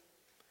that.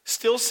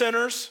 Still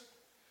sinners,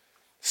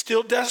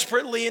 still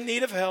desperately in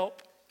need of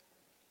help,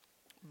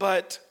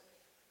 but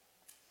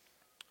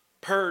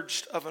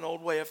purged of an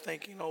old way of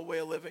thinking, an old way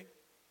of living.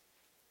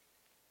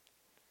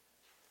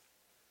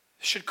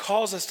 It should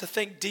cause us to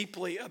think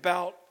deeply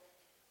about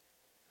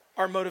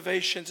our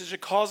motivations. It should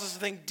cause us to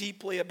think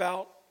deeply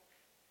about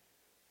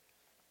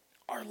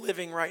our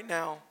living right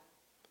now.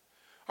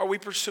 Are we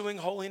pursuing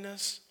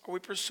holiness? Are we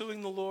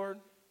pursuing the Lord?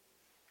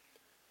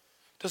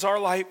 Does our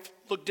life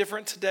look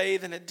different today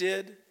than it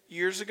did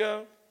years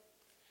ago?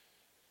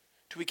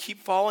 Do we keep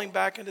falling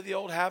back into the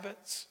old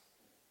habits?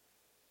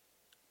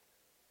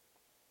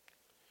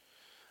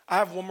 I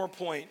have one more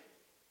point.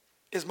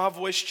 Is my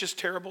voice just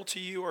terrible to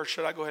you, or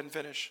should I go ahead and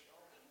finish?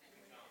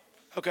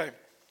 Okay.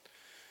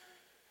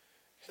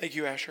 Thank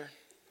you, Asher.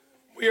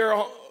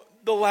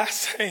 The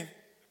last thing,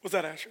 was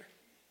that Asher?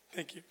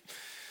 Thank you.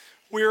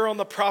 We are on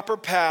the proper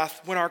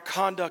path when our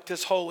conduct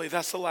is holy.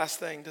 That's the last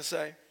thing to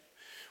say.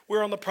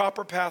 We're on the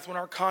proper path when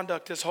our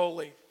conduct is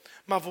holy.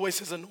 My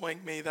voice is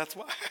annoying me. That's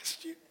why I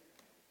asked you.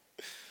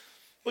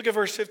 Look at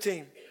verse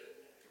 15.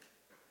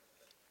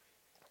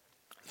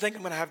 I think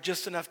I'm going to have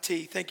just enough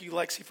tea. Thank you,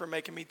 Lexi, for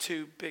making me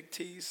 2 big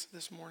teas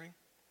this morning.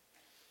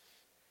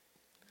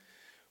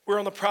 We're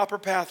on the proper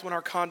path when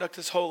our conduct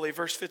is holy.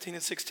 Verse 15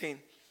 and 16.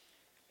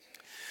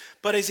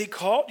 But as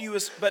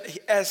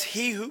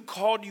he who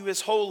called you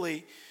is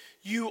holy,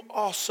 you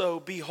also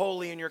be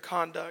holy in your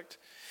conduct.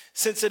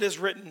 Since it is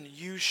written,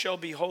 you shall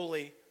be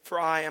holy, for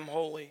I am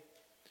holy.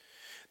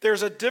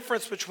 There's a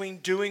difference between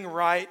doing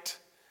right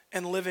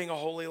and living a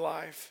holy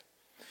life.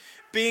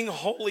 Being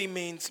holy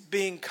means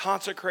being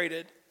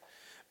consecrated,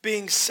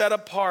 being set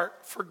apart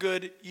for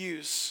good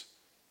use.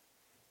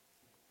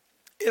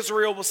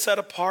 Israel was set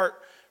apart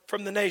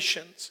from the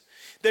nations.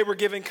 They were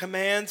given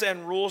commands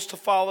and rules to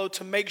follow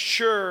to make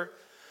sure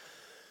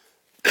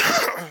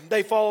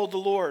they followed the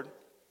Lord,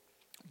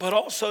 but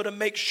also to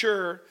make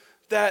sure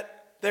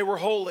that they were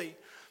holy.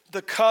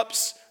 The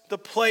cups, the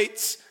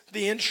plates,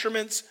 the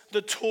instruments,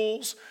 the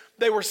tools,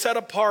 they were set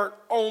apart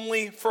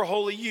only for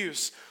holy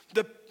use.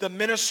 The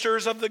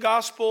ministers of the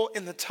gospel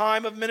in the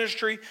time of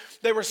ministry,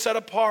 they were set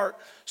apart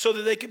so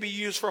that they could be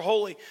used for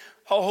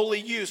holy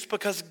use,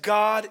 because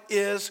God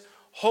is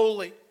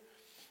holy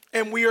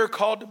and we are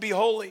called to be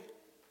holy.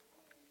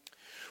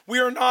 We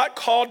are not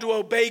called to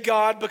obey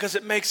God because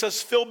it makes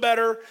us feel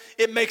better,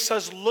 it makes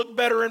us look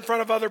better in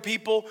front of other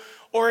people,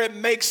 or it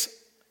makes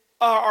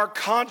our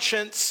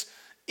conscience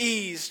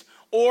eased,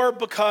 or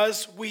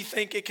because we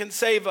think it can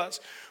save us.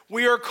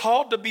 We are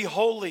called to be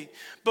holy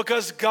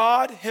because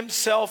God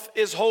himself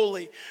is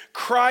holy.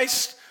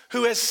 Christ,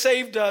 who has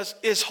saved us,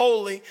 is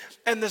holy,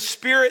 and the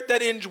Spirit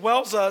that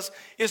indwells us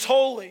is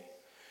holy.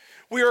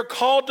 We are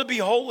called to be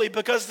holy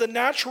because the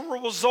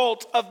natural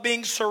result of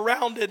being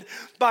surrounded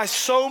by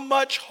so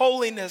much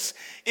holiness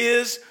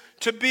is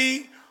to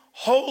be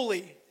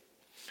holy.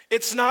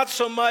 It's not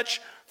so much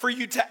for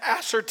you to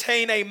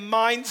ascertain a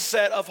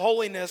mindset of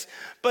holiness,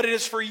 but it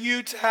is for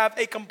you to have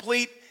a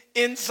complete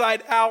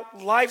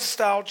inside-out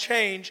lifestyle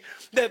change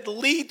that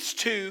leads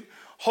to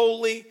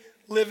holy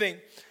living,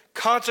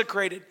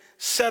 consecrated,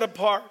 set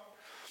apart.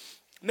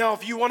 Now,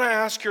 if you want to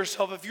ask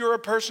yourself, if you're a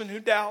person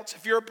who doubts,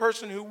 if you're a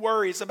person who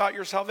worries about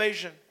your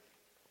salvation,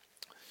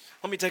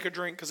 let me take a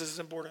drink because this is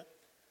important.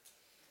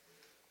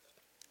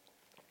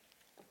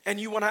 And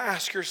you want to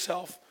ask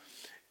yourself,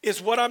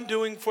 is what I'm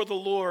doing for the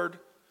Lord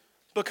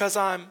because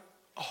I'm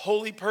a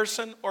holy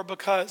person, or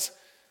because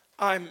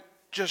I'm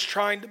just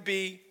trying to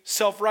be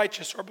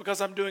self-righteous, or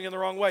because I'm doing it the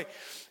wrong way?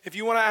 If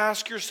you want to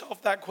ask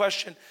yourself that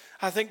question,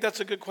 I think that's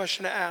a good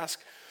question to ask.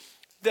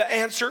 The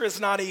answer is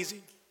not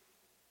easy.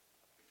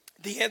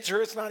 The answer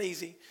is not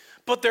easy,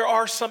 but there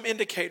are some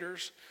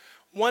indicators.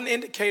 One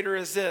indicator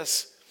is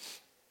this: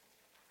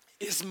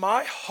 is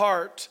my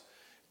heart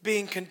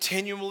being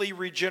continually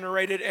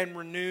regenerated and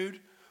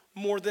renewed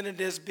more than it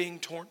is being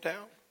torn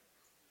down?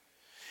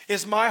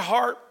 Is my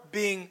heart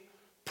being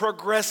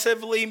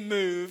progressively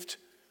moved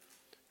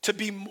to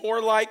be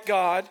more like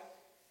God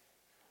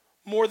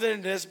more than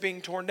it is being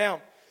torn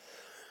down?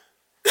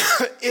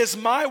 Is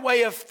my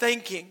way of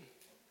thinking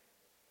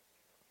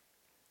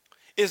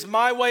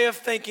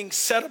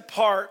set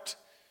apart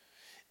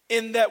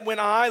in that when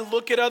I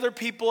look at other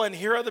people and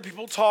hear other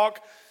people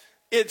talk,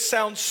 it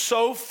sounds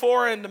so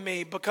foreign to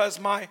me because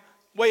my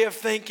way of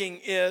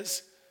thinking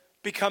is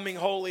becoming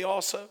holy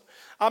also?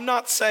 I'm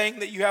not saying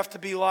that you have to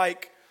be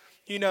like,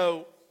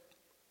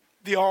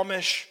 the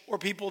Amish or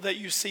people that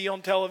you see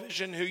on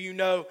television who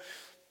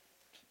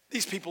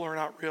these people are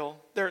not real.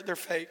 They're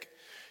fake.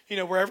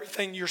 Where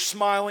everything, you're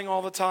smiling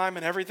all the time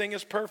and everything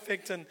is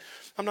perfect. And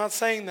I'm not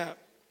saying that.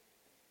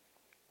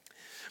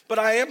 But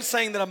I am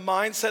saying that a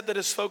mindset that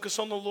is focused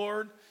on the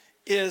Lord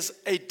is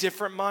a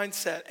different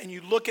mindset. And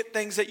you look at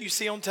things that you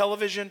see on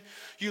television,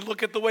 you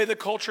look at the way the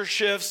culture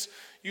shifts,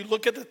 you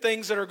look at the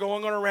things that are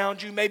going on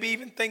around you, maybe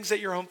even things that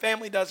your home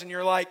family does, and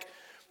you're like,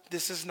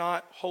 this is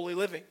not holy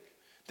living.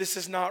 This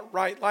is not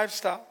right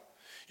lifestyle.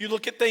 You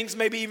look at things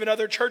maybe even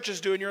other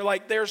churches do, and you're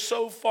like, they're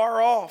so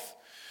far off.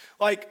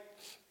 Like,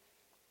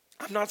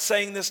 I'm not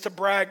saying this to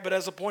brag, but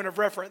as a point of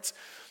reference.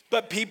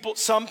 But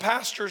some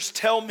pastors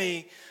tell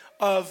me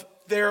of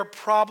their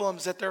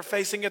problems that they're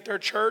facing at their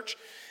church,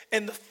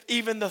 and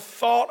even the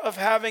thought of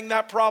having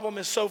that problem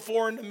is so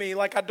foreign to me,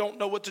 like I don't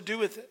know what to do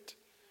with it.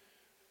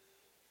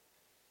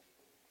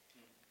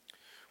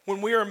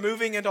 When we are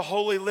moving into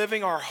holy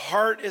living, our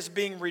heart is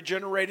being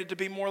regenerated to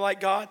be more like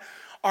God.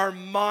 Our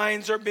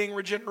minds are being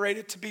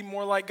regenerated to be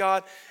more like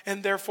God,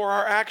 and therefore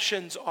our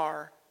actions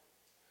are.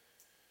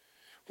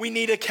 We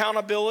need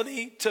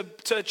accountability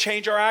to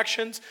change our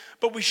actions,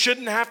 but we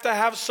shouldn't have to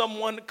have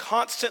someone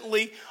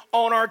constantly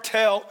on our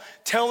tail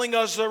telling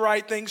us the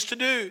right things to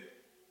do.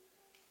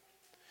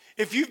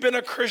 If you've been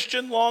a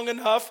Christian long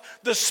enough,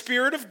 the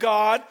Spirit of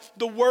God,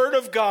 the Word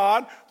of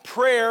God,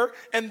 prayer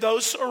and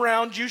those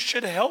around you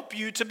should help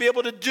you to be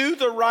able to do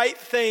the right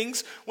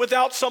things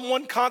without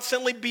someone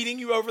constantly beating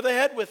you over the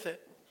head with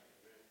it.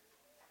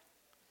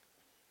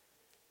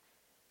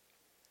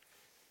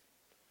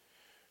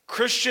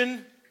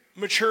 Christian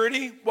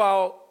maturity,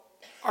 while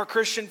our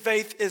Christian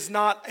faith is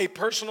not a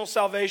personal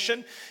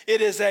salvation, it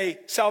is a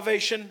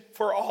salvation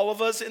for all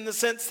of us in the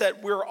sense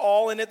that we're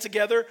all in it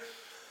together.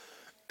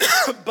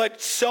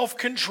 But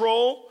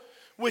self-control,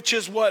 which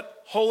is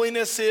what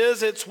holiness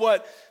is, it's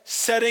what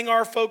setting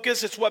our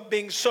focus, it's what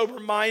being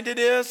sober-minded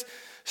is.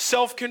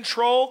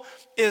 Self-control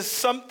is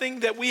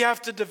something that we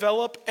have to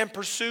develop and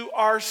pursue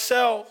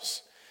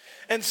ourselves.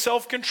 And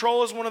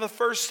self-control is one of the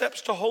first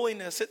steps to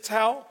holiness. It's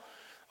how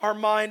our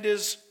mind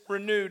is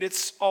renewed.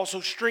 It's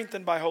also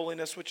strengthened by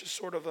holiness, which is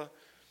sort of an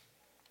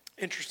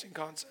interesting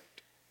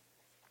concept.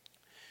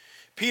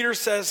 Peter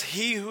says,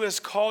 he who has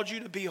called you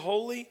to be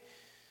holy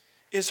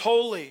is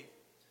holy.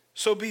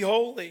 So be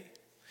holy.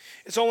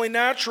 It's only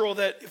natural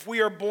that if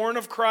we are born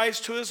of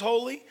Christ who is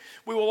holy,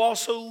 we will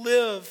also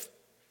live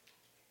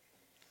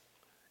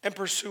and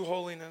pursue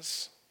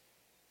holiness.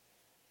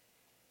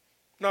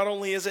 Not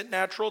only is it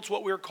natural, it's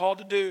what we are called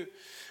to do.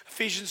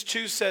 Ephesians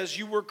 2 says,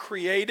 you were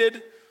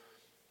created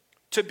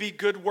to be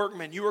good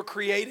workmen. You were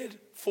created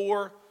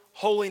for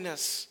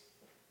holiness.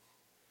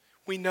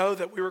 We know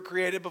that we were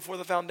created before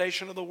the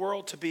foundation of the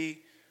world to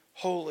be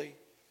holy.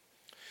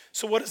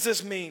 So what does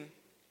this mean?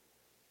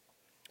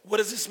 What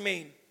does this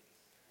mean?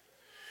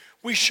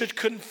 We should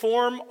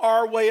conform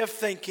our way of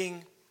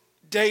thinking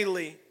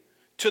daily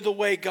to the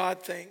way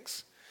God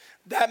thinks.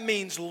 That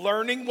means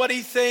learning what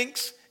he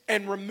thinks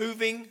and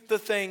removing the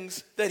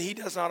things that he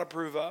does not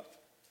approve of.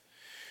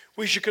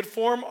 We should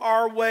conform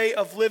our way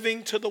of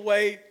living to the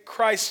way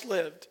Christ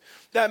lived.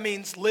 That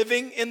means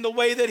living in the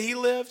way that he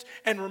lived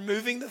and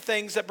removing the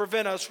things that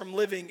prevent us from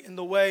living in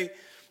the way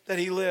that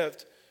he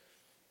lived.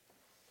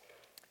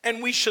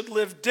 And we should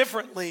live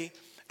differently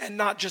and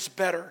not just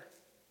better.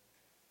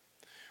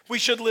 We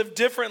should live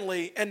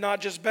differently and not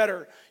just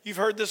better. You've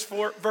heard this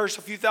verse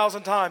a few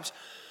thousand times.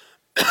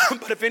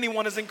 But if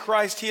anyone is in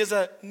Christ, he is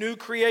a new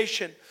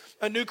creation.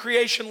 A new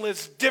creation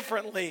lives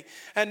differently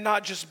and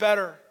not just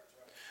better.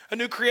 A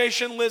new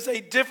creation lives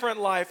a different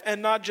life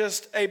and not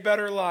just a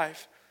better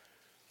life.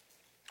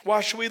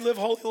 Why should we live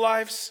holy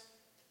lives?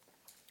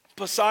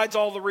 Besides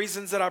all the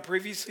reasons that I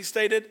previously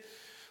stated,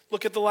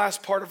 look at the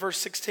last part of verse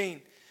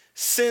 16.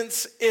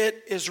 Since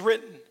it is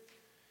written.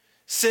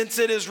 Since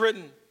it is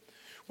written.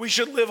 We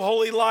should live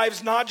holy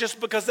lives not just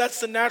because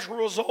that's the natural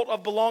result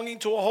of belonging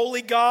to a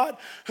holy God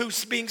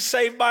who's being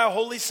saved by a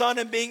holy Son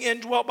and being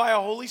indwelt by a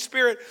Holy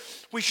Spirit.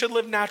 We should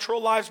live natural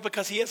lives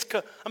because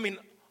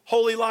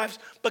holy lives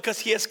because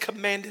he has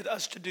commanded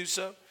us to do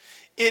so.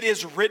 It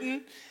is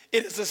written,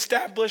 it is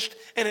established,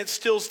 and it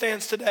still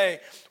stands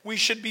today. We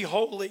should be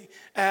holy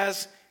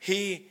as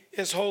he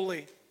is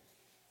holy.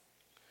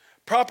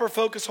 Proper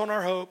focus on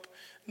our hope,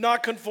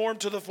 not conform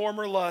to the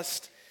former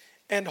lust,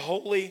 and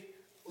holy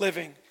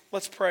living.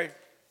 Let's pray.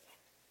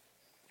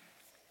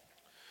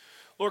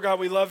 Lord God,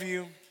 we love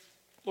you.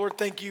 Lord,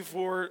 thank you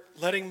for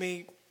letting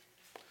me,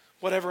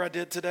 whatever I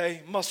did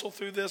today, muscle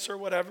through this or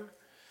whatever.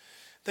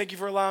 Thank you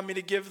for allowing me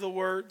to give the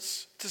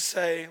words to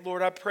say.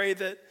 Lord, I pray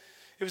that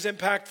it was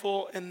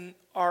impactful in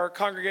our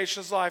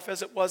congregation's life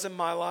as it was in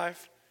my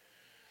life.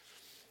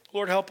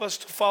 Lord, help us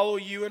to follow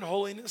you in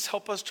holiness.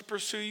 Help us to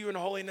pursue you in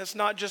holiness,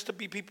 not just to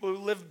be people who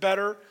live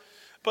better,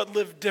 but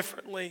live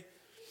differently.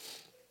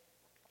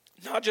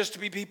 Not just to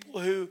be people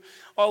who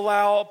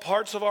allow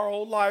parts of our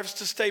old lives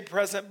to stay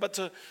present, but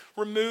to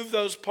remove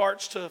those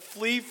parts, to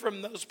flee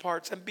from those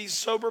parts and be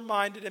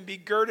sober-minded and be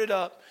girded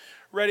up,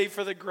 ready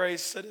for the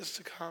grace that is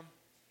to come.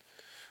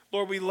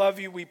 Lord, we love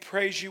you. We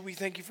praise you. We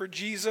thank you for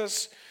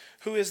Jesus,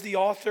 who is the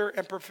author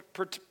and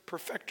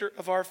perfecter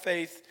of our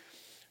faith.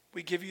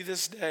 We give you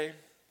this day.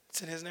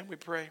 It's in his name we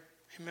pray.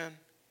 Amen.